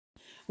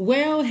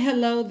Well,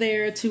 hello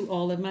there to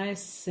all of my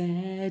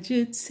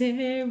Sagittarius.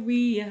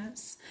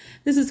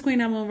 This is Queen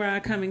Amun Ra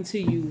coming to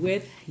you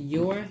with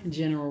your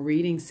general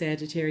reading,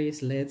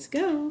 Sagittarius. Let's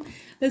go.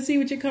 Let's see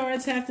what your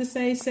cards have to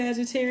say,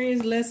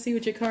 Sagittarius. Let's see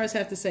what your cards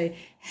have to say.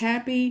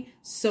 Happy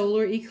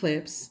solar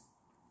eclipse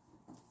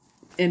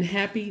and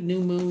happy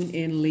new moon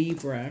in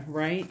Libra,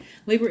 right?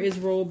 Libra is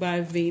ruled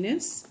by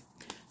Venus.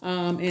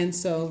 And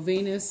so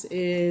Venus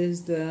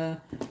is the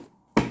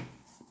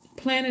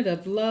planet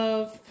of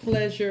love,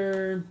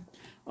 pleasure,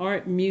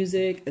 art,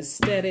 music,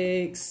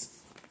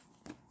 aesthetics,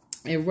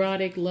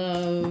 erotic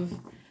love,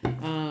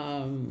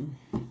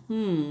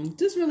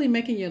 just really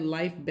making your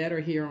life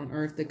better here on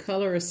Earth. The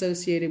color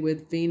associated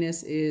with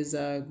Venus is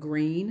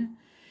green.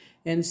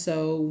 And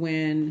so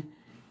when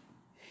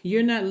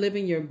you're not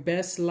living your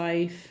best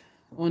life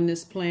on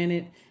this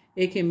planet,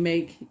 it can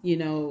make,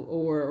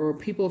 or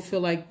people feel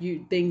like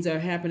things are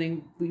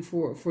happening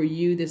for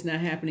you that's not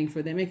happening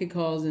for them. It could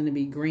cause them to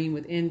be green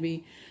with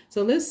envy.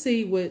 So let's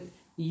see what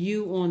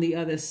you on the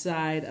other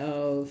side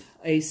of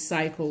a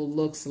cycle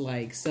looks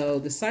like. So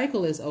the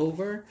cycle is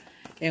over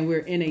and we're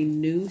in a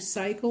new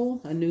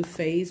cycle, a new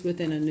phase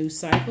within a new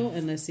cycle.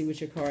 And let's see what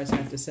your cards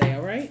have to say.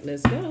 All right,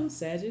 let's go,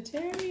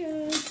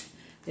 Sagittarius.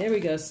 There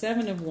we go.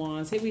 7 of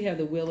Wands. Here we have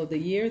the Wheel of the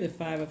Year, the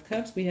 5 of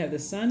Cups. We have the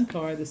Sun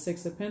card, the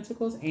 6 of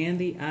Pentacles, and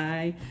the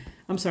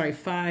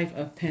 5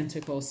 of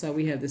Pentacles. So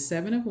we have the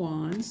 7 of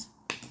Wands.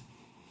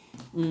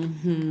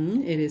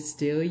 It is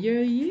still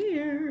your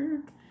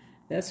year.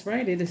 That's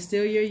right. It is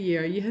still your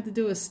year. You have to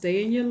do is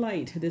stay in your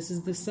light. This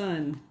is the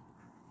Sun,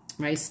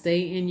 right?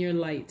 Stay in your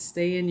light.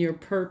 Stay in your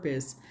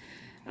purpose.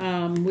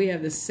 We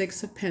have the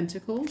 6 of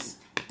Pentacles.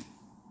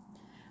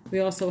 We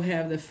also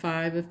have the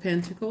 5 of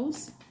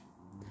Pentacles.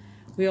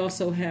 We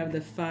also have the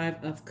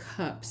 5 of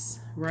Cups,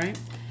 right?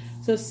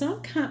 So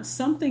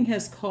something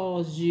has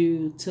caused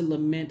you to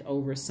lament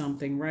over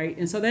something, right?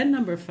 And so that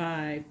number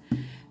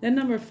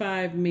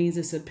 5 means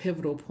it's a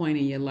pivotal point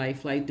in your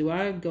life. Like, do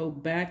I go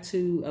back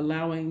to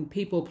allowing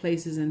people,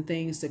 places, and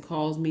things to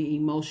cause me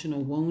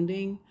emotional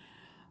wounding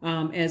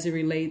as it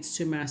relates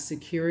to my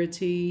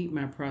security,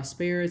 my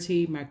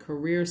prosperity, my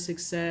career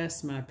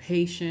success, my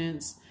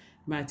patience,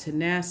 my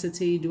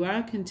tenacity? Do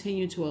I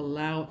continue to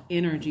allow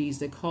energies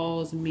that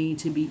cause me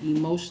to be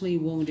emotionally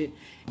wounded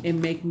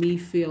and make me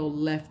feel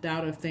left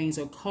out of things,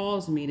 or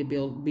cause me to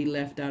be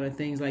left out of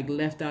things, like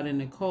left out in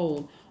the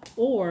cold?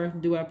 Or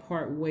do I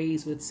part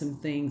ways with some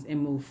things and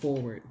move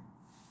forward?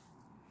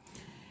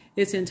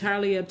 It's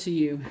entirely up to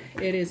you.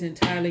 It is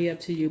entirely up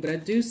to you. But I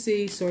do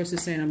see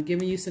sources saying I'm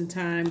giving you some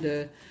time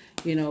to,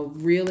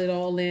 reel it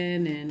all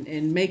in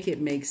and make it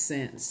make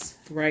sense,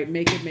 right?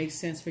 Make it make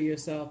sense for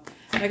yourself.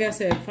 Like I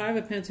said, 5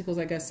 of Pentacles,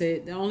 like I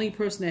said, the only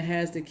person that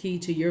has the key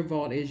to your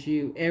vault is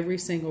you. Every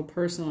single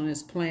person on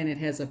this planet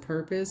has a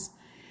purpose.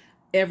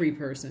 Every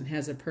person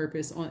has a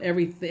purpose. On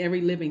every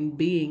living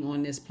being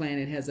on this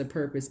planet has a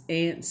purpose.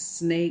 Ants,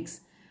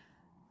 snakes,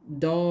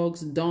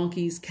 dogs,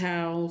 donkeys,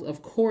 cows.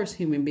 Of course,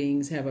 human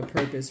beings have a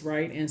purpose,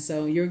 right? And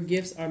so your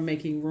gifts are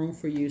making room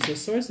for you. So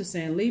source is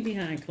saying, leave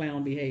behind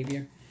clown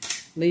behavior.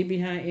 Leave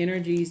behind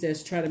energies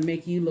that's trying to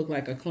make you look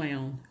like a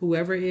clown.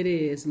 Whoever it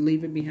is,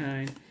 leave it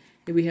behind.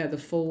 Here we have the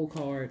Fool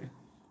card.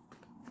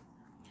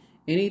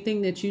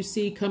 Anything that you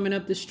see coming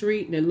up the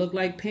street that look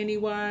like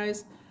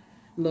Pennywise,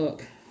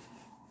 look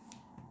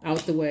out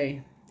the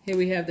way. Here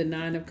we have the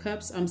 9 of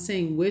Cups. I'm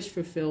seeing wish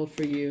fulfilled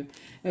for you.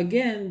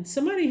 Again,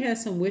 somebody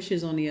has some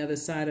wishes on the other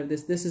side of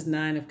this. This is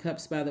 9 of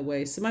Cups, by the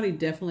way. Somebody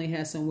definitely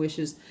has some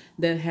wishes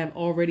that have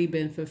already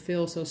been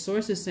fulfilled. So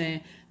source is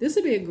saying this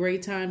would be a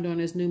great time during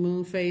this new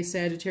moon phase,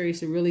 Sagittarius,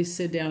 to really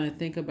sit down and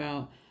think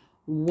about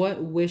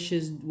what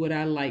wishes would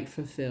I like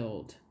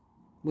fulfilled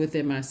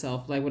within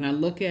myself. Like when I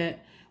look at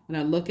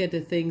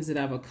the things that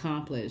I've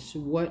accomplished,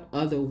 what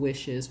other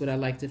wishes would I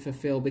like to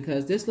fulfill?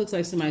 Because this looks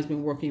like somebody's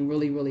been working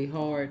really, really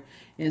hard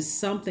and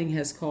something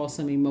has caused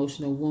some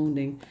emotional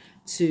wounding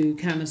to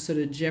kind of sort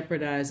of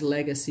jeopardize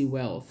legacy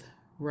wealth,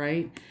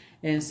 right?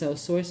 And so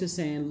source is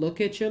saying,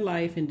 look at your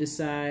life and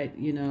decide,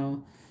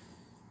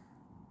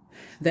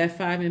 that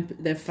 5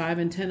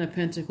 and 10 of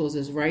Pentacles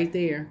is right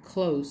there,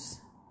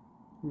 close,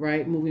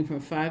 right? Moving from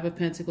 5 of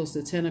Pentacles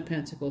to 10 of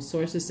Pentacles.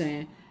 Source is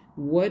saying,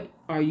 what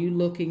are you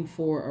looking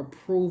for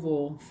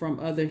approval from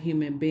other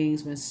human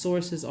beings when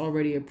source has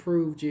already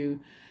approved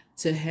you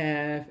to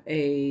have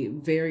a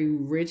very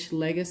rich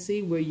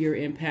legacy where you're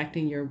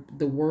impacting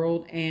the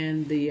world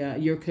and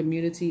your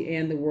community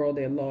and the world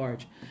at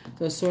large?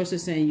 So source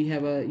is saying you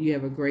have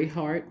a great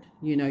heart.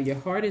 Your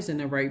heart is in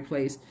the right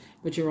place,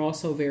 but you're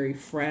also very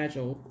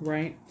fragile,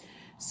 right?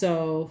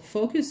 So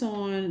focus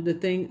on the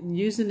thing,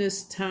 using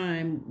this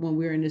time when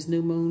we're in this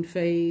new moon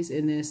phase,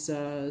 in this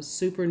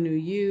super new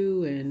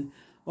you and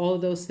all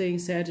of those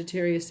things,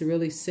 Sagittarius, to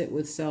really sit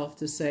with self,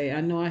 to say, I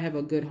know I have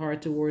a good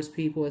heart towards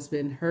people. It's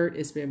been hurt.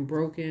 It's been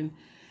broken.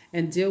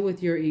 And deal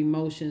with your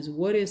emotions.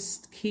 What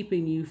is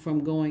keeping you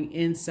from going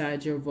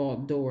inside your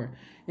vault door?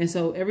 And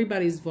so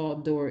everybody's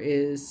vault door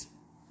is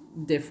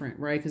different,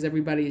 right? Because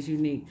everybody is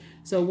unique.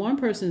 So one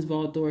person's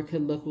vault door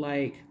could look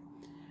like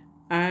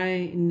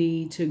I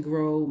need to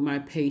grow my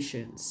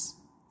patience.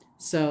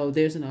 So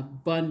there's an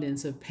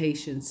abundance of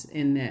patience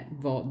in that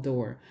vault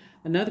door.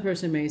 Another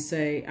person may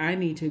say, I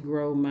need to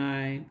grow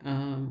my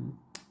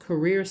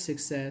career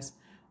success,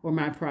 or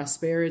my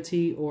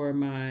prosperity, or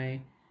my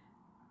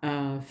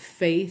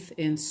faith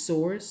in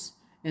source.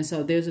 And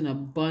so there's an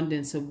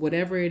abundance of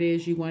whatever it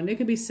is you want. There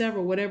could be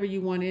several, whatever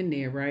you want in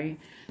there, right?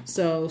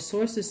 So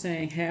source is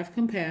saying, have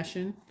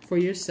compassion for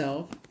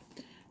yourself.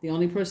 The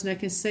only person that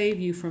can save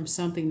you from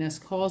something that's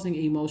causing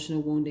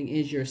emotional wounding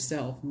is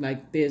yourself.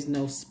 Like, there's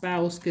no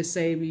spouse could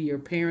save you. Your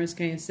parents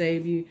can't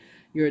save you.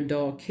 Your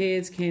adult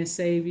kids can't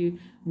save you.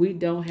 We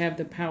don't have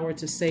the power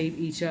to save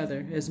each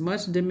other. As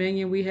much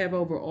dominion we have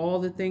over all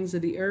the things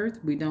of the earth,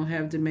 we don't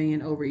have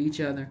dominion over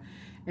each other.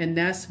 And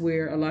that's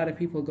where a lot of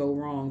people go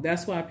wrong.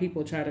 That's why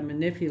people try to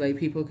manipulate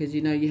people, because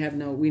we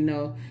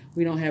know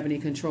we don't have any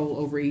control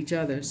over each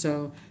other.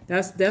 So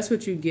that's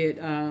what you get.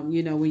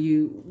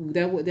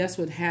 That's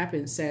what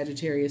happens,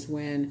 Sagittarius,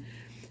 when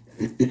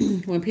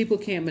when people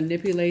can't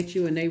manipulate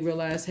you and they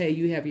realize, hey,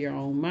 you have your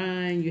own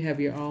mind, you have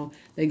your own.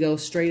 They go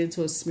straight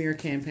into a smear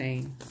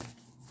campaign.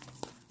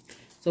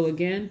 So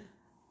again,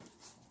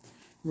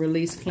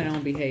 release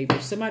clown behavior.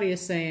 Somebody is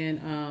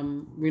saying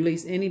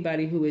release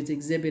anybody who is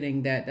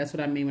exhibiting that. That's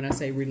what I mean when I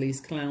say release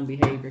clown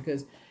behavior,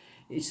 because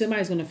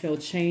somebody's going to feel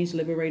changed,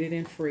 liberated,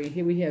 and free.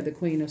 Here we have the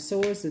Queen of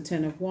Swords, the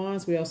Ten of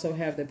Wands. We also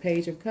have the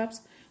Page of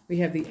Cups. We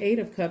have the Eight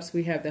of Cups.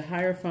 We have the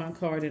Hierophant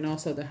card, and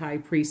also the High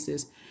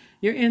Priestess.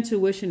 Your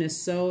intuition is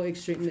so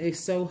extreme, it's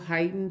so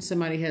heightened.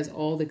 Somebody has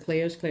all the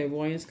clairs,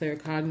 clairvoyance,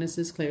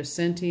 claircognizance,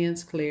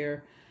 clairsentience,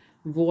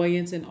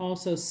 clairvoyance, and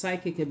also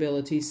psychic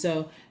ability.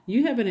 So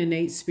you have an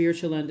innate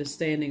spiritual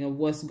understanding of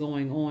what's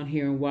going on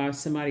here and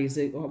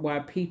why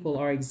people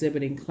are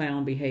exhibiting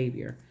clown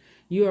behavior.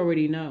 You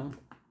already know.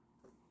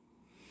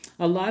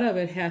 A lot of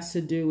it has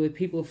to do with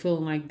people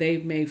feeling like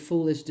they've made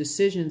foolish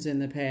decisions in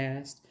the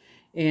past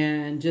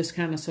and just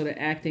kind of sort of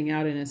acting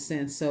out in a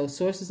sense. So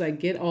sources like,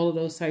 get all of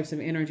those types of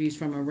energies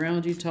from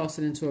around you, toss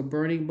it into a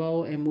burning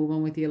bowl, and move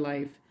on with your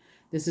life.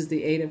 This is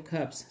the Eight of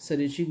Cups, so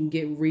that you can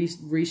get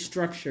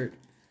restructured.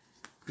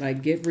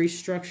 Like, get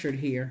restructured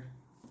here.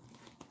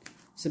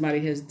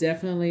 Somebody has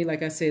definitely,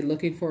 like I said,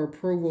 looking for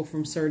approval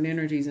from certain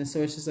energies. And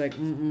so it's just like,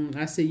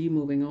 I see you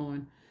moving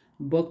on.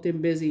 Booked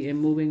and busy and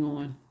moving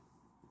on.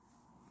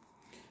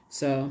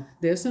 So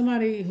there's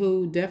somebody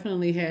who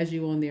definitely has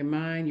you on their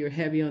mind. You're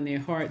heavy on their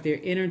heart. Their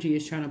energy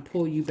is trying to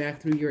pull you back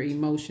through your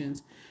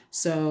emotions.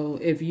 So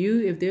if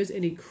there's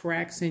any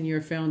cracks in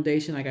your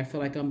foundation, like I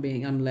feel like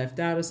I'm left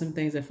out of some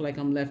things. I feel like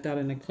I'm left out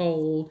in the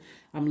cold.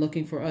 I'm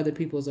looking for other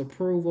people's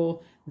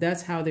approval.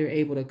 That's how they're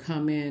able to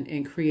come in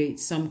and create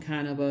some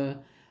kind of a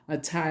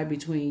tie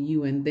between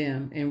you and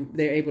them. And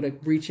they're able to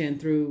reach in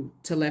through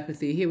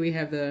telepathy. Here we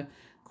have the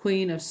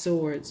Queen of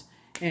Swords.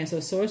 And so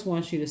Swords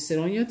wants you to sit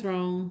on your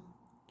throne,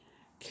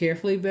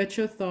 carefully vet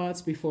your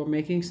thoughts before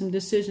making some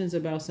decisions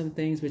about some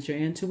things, but your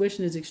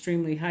intuition is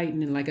extremely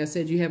heightened. And like I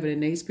said, you have an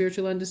innate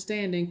spiritual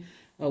understanding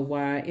of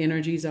why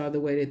energies are the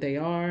way that they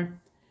are.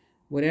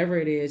 Whatever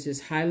it is,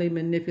 just highly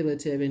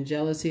manipulative, and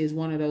jealousy is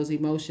one of those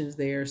emotions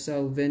there.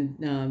 So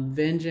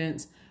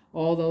vengeance,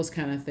 all those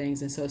kind of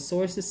things. And so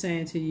Source is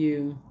saying to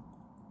you,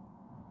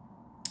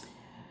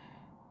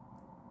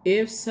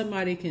 if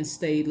somebody can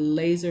stay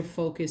laser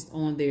focused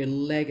on their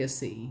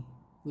legacy,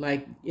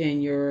 like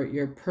in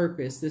your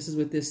purpose, this is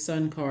what this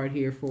Sun card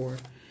here for.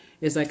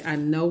 It's like, I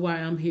know why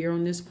I'm here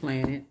on this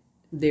planet.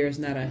 There's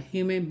not a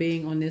human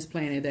being on this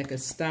planet that could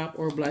stop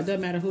or block. It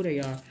doesn't matter who they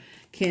are.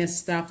 Can't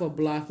stop or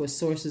block what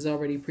Source is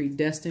already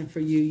predestined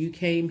for you. You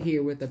came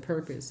here with a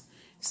purpose.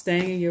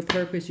 Staying in your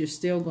purpose, you're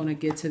still going to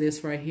get to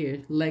this right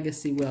here.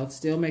 Legacy wealth.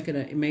 Still making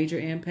a major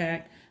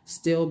impact.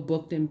 Still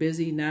booked and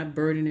busy. Not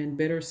burdened and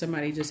bitter.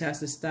 Somebody just has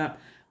to stop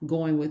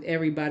going with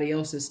everybody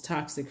else's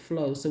toxic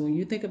flow. So when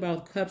you think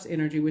about Cups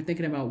energy, we're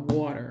thinking about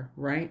water,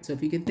 right? So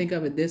if you can think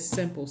of it this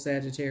simple,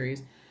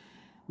 Sagittarius,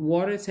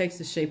 water takes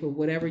the shape of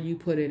whatever you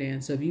put it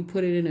in. So if you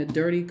put it in a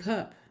dirty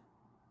cup,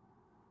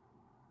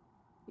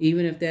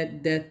 even if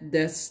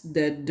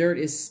that dirt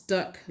is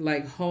stuck,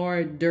 like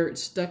hard dirt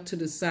stuck to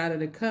the side of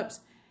the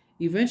cups,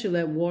 eventually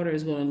that water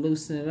is going to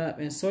loosen it up.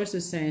 And Source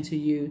is saying to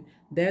you,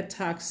 that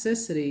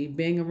toxicity,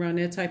 being around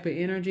that type of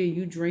energy,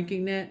 you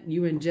drinking that,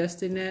 you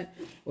ingesting that,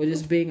 or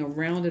just being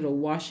around it or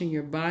washing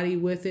your body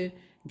with it,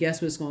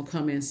 guess what's going to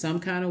come in some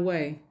kind of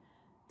way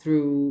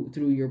through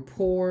your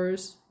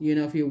pores. You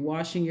know, if you're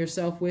washing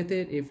yourself with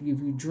it, if you're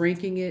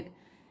drinking it,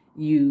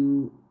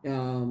 you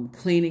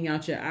cleaning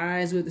out your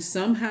eyes with it,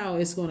 somehow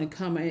it's going to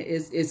come.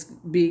 It's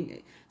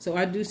being. So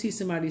I do see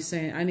somebody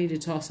saying, I need to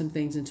toss some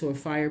things into a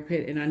fire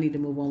pit and I need to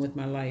move on with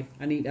my life.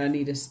 I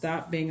need to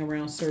stop being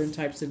around certain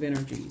types of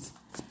energies.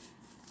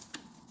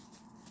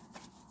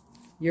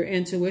 Your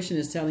intuition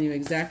is telling you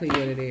exactly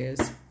what it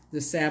is.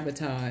 The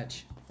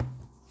sabotage.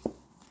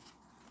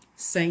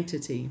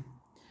 Sanctity.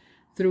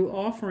 Through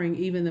offering,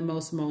 even the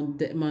most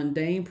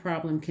mundane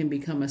problem can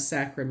become a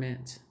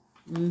sacrament.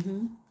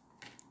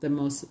 The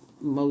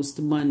most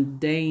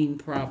mundane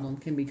problem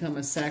can become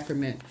a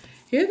sacrament.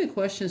 Here are the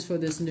questions for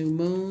this new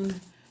moon.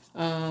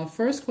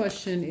 First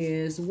question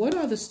is, what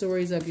are the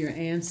stories of your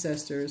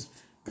ancestors,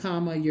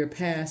 comma, your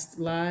past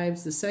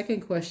lives? The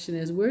second question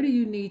is, where do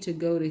you need to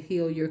go to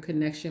heal your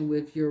connection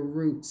with your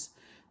roots?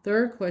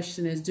 Third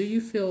question is, do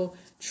you feel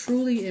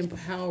truly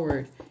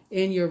empowered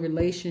in your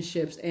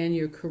relationships and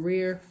your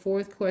career?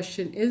 Fourth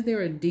question, is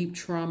there a deep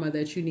trauma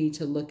that you need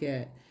to look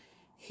at,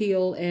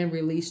 heal, and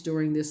release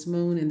during this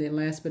moon? And then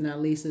last but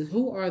not least is,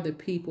 who are the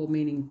people,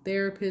 meaning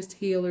therapists,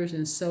 healers,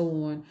 and so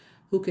on,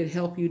 who could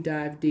help you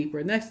dive deeper?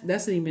 And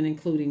that's even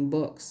including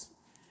books,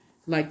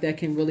 like that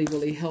can really,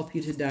 really help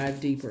you to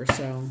dive deeper.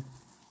 So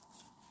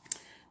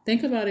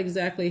think about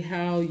exactly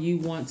how you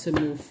want to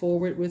move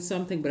forward with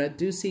something, but I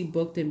do see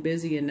booked and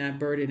busy and not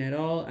burdened at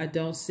all. I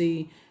don't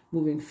see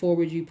moving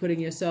forward you putting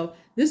yourself.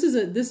 This is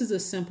a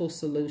simple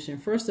solution.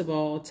 First of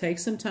all, take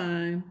some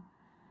time,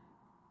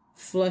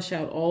 flush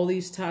out all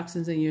these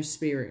toxins in your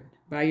spirit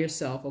by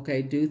yourself.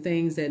 Okay, do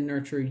things that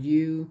nurture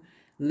you.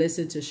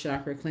 Listen to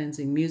chakra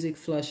cleansing music,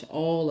 flush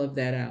all of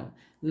that out.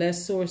 Let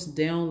Source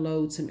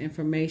download some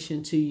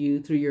information to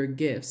you through your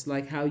gifts,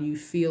 like how you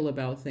feel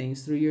about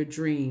things, through your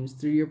dreams,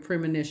 through your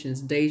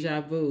premonitions, deja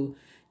vu.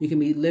 You can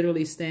be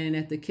literally standing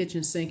at the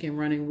kitchen sink and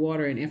running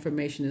water and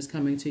information is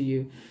coming to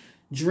you.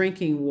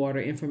 Drinking water,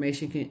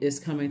 information is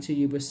coming to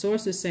you. But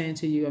Source is saying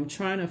to you, I'm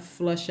trying to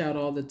flush out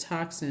all the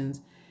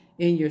toxins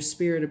in your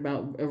spirit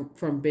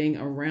from being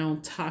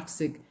around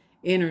toxic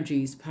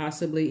energies,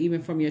 possibly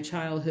even from your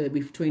childhood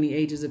between the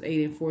ages of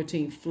 8 and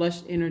 14. Flush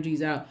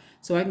energies out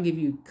so I can give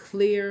you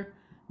clear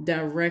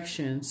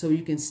direction so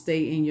you can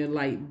stay in your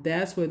light.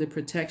 That's where the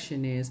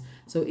protection is.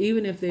 So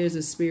even if there's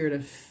a spirit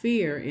of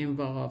fear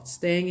involved,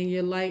 staying in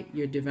your light,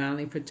 you're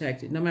divinely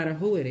protected, no matter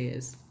who it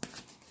is.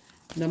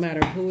 No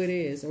matter who it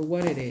is or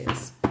what it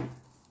is.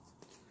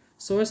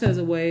 Source has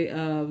a way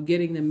of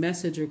getting the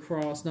message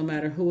across no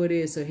matter who it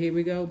is. So here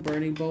we go.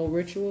 Burning bowl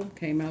ritual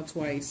came out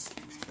twice.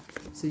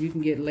 So you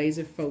can get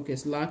laser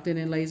focused, locked in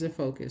and laser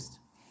focused.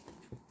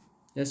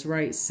 That's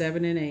right,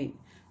 7 and 8.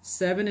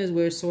 7 is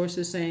where Source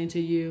is saying to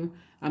you,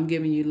 I'm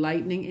giving you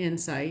lightning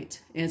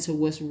insight into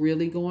what's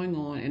really going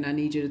on, and I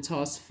need you to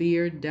toss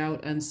fear,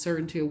 doubt,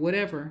 uncertainty, or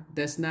whatever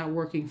that's not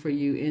working for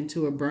you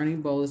into a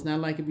burning bowl. It's not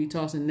like if you're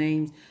tossing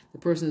names, the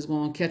person is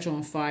going to catch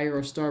on fire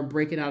or start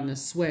breaking out in a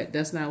sweat.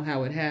 That's not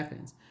how it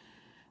happens.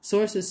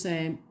 Source is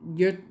saying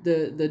you're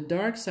the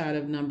dark side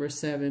of number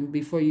 7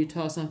 before you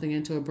toss something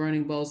into a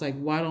burning bowl. Is like,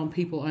 why don't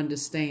people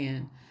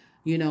understand,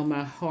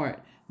 my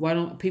heart? Why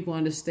don't people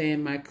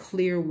understand my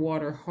clear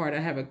water heart? I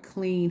have a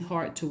clean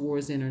heart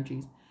towards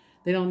energies.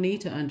 They don't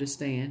need to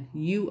understand.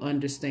 You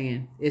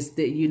understand. It's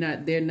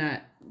that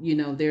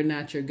they're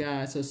not your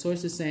God. So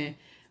Source is saying,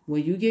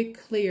 when you get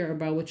clear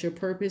about what your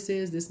purpose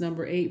is, this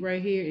number 8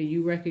 right here, and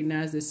you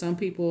recognize that some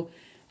people,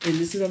 and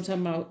this is what I'm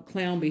talking about,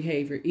 clown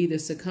behavior, either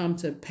succumb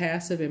to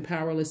passive and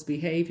powerless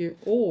behavior,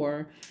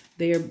 or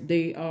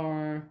they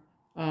are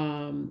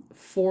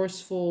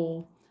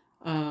forceful,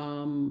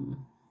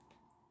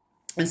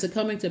 and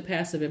succumbing to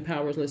passive and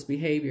powerless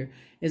behavior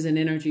is an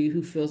energy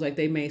who feels like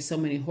they made so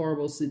many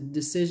horrible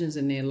decisions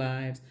in their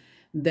lives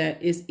that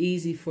it's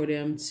easy for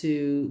them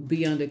to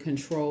be under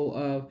control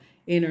of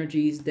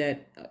energies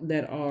that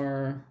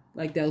are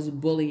like those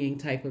bullying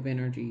type of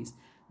energies.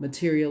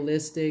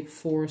 Materialistic,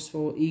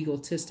 forceful,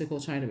 egotistical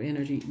kind of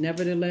energy.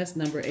 Nevertheless,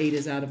 number 8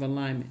 is out of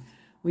alignment.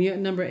 When your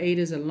number 8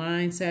 is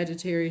aligned,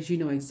 Sagittarius, you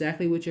know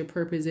exactly what your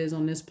purpose is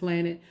on this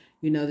planet.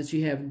 You know that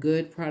you have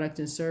good product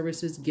and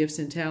services, gifts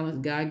and talents,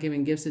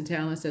 God-given gifts and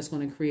talents that's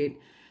going to create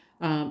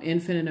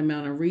infinite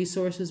amount of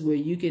resources where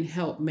you can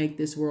help make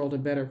this world a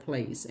better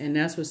place. And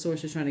that's what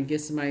Source is trying to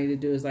get somebody to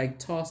do, is like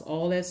toss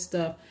all that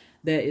stuff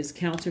that is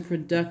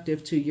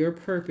counterproductive to your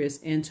purpose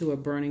into a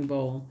burning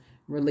bowl.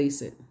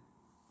 Release it.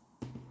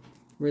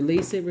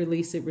 Release it,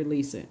 release it,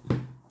 release it.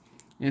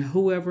 And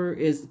whoever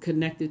is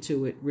connected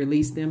to it,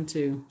 release them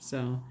too.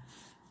 So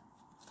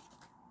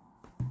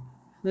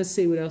let's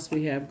see what else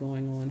we have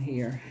going on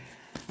here.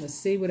 Let's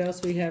see what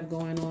else we have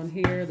going on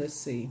here. Let's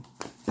see.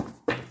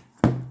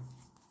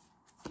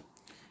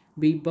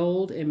 Be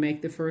bold and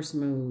make the first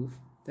move.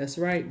 That's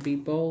right. Be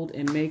bold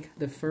and make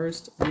the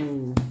first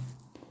move.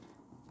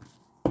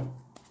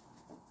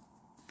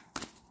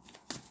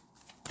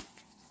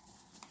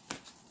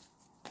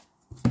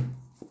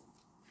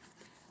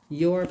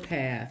 Your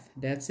path.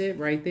 That's it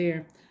right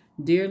there.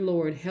 Dear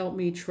Lord, help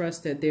me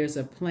trust that there's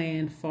a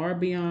plan far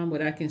beyond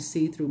what I can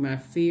see through my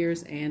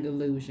fears and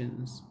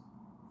illusions.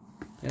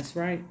 That's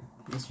right.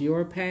 It's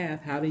your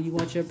path. How do you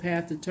want your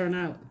path to turn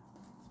out?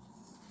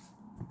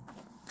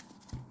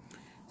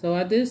 So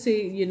I do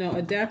see,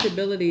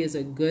 adaptability is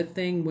a good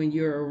thing when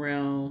you're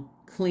around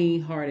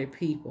clean-hearted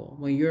people,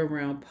 when you're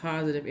around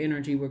positive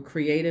energy, where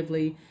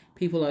creatively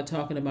people are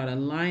talking about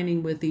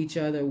aligning with each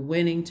other,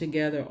 winning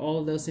together, all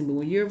of those things. But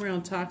when you're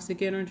around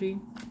toxic energy,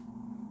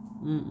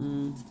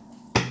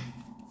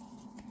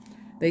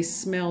 they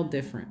smell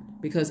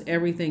different because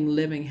everything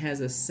living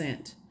has a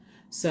scent.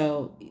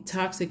 So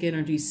toxic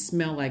energies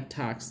smell like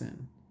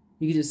toxin.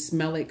 You can just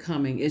smell it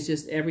coming. It's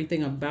just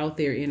everything about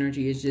their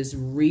energy is just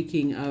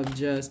reeking of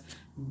just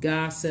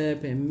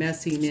gossip and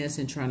messiness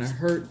and trying to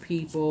hurt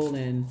people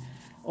and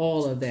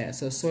all of that.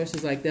 So Source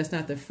is like, that's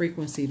not the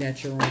frequency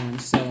that you're on.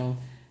 So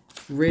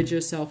rid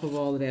yourself of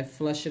all of that.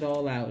 Flush it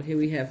all out. Here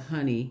we have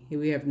honey. Here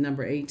we have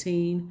number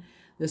 18.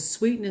 The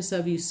sweetness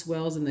of you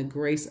swells in the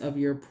grace of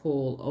your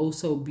pull. Oh,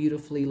 so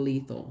beautifully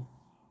lethal.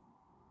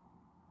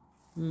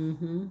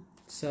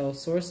 So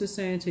Source is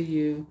saying to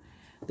you,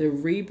 the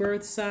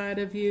rebirth side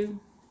of you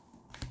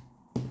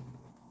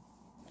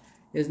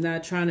is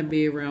not trying to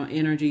be around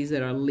energies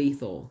that are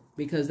lethal,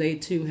 because they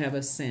too have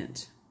a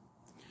scent.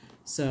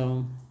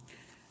 So,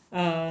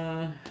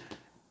 and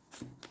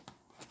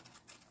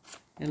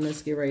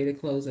let's get ready to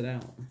close it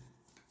out.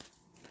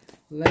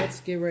 Let's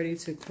get ready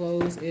to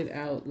close it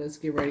out. Let's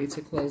get ready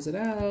to close it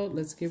out.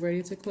 Let's get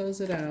ready to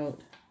close it out.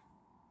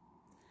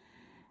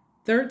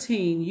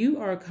 13, you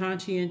are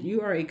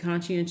a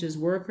conscientious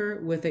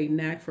worker with a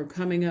knack for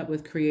coming up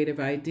with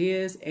creative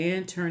ideas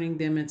and turning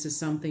them into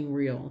something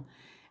real.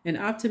 An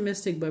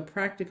optimistic but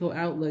practical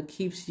outlook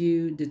keeps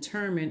you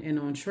determined and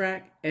on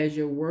track as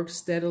you work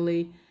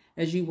steadily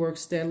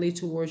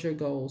towards your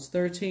goals.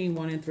 13,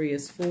 1 and 3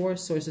 is 4.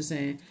 Source is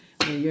saying,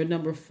 when your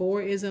number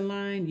 4 is in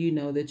line, you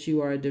know that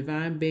you are a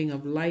divine being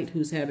of light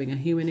who's having a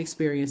human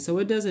experience. So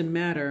it doesn't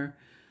matter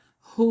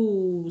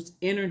whose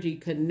energy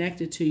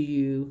connected to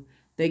you,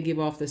 they give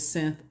off the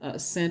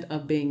scent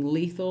of being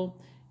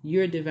lethal.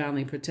 You're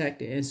divinely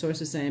protected. And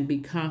Source is saying, be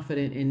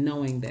confident in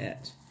knowing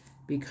that.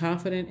 Be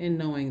confident in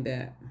knowing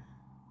that.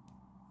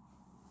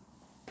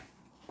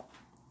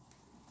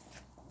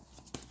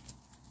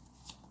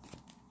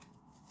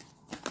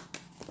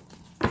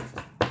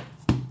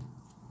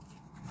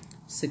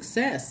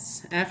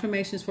 Success.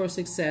 Affirmations for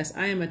success.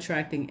 I am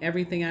attracting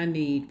everything I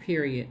need,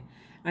 period.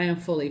 I am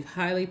full of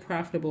highly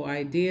profitable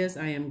ideas.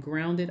 I am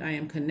grounded. I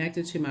am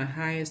connected to my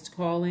highest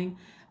calling.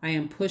 I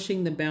am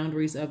pushing the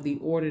boundaries of the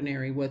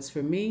ordinary. What's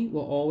for me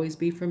will always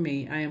be for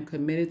me. I am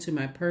committed to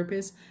my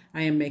purpose.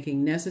 I am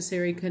making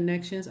necessary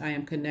connections. I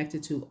am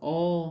connected to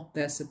all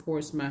that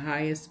supports my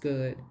highest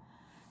good.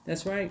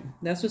 That's right.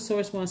 That's what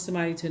Source wants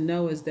somebody to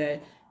know, is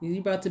that you're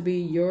about to be,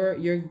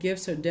 your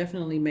gifts are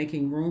definitely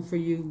making room for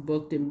you,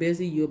 booked and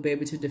busy. You'll be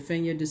able to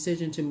defend your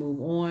decision to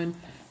move on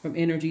from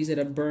energies that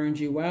have burned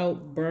you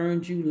out,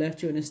 left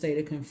you in a state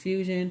of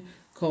confusion,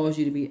 caused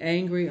you to be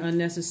angry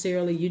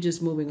unnecessarily. You're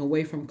just moving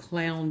away from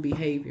clown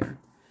behavior.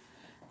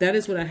 That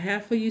is what I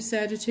have for you,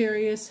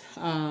 Sagittarius.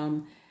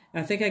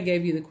 I think I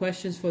gave you the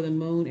questions for the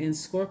moon in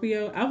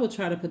Scorpio. I will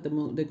try to put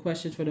the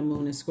questions for the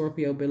moon in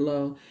Scorpio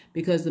below,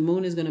 because the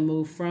moon is going to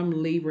move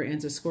from Libra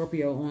into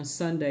Scorpio on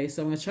Sunday.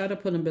 So I'm going to try to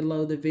put them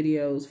below the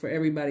videos for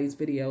everybody's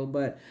video.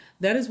 But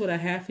that is what I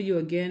have for you.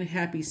 Again,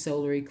 happy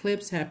solar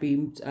eclipse, happy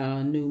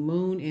new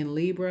moon in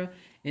Libra.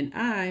 And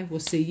I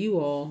will see you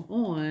all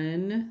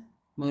on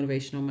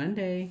Motivational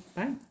Monday.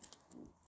 Bye.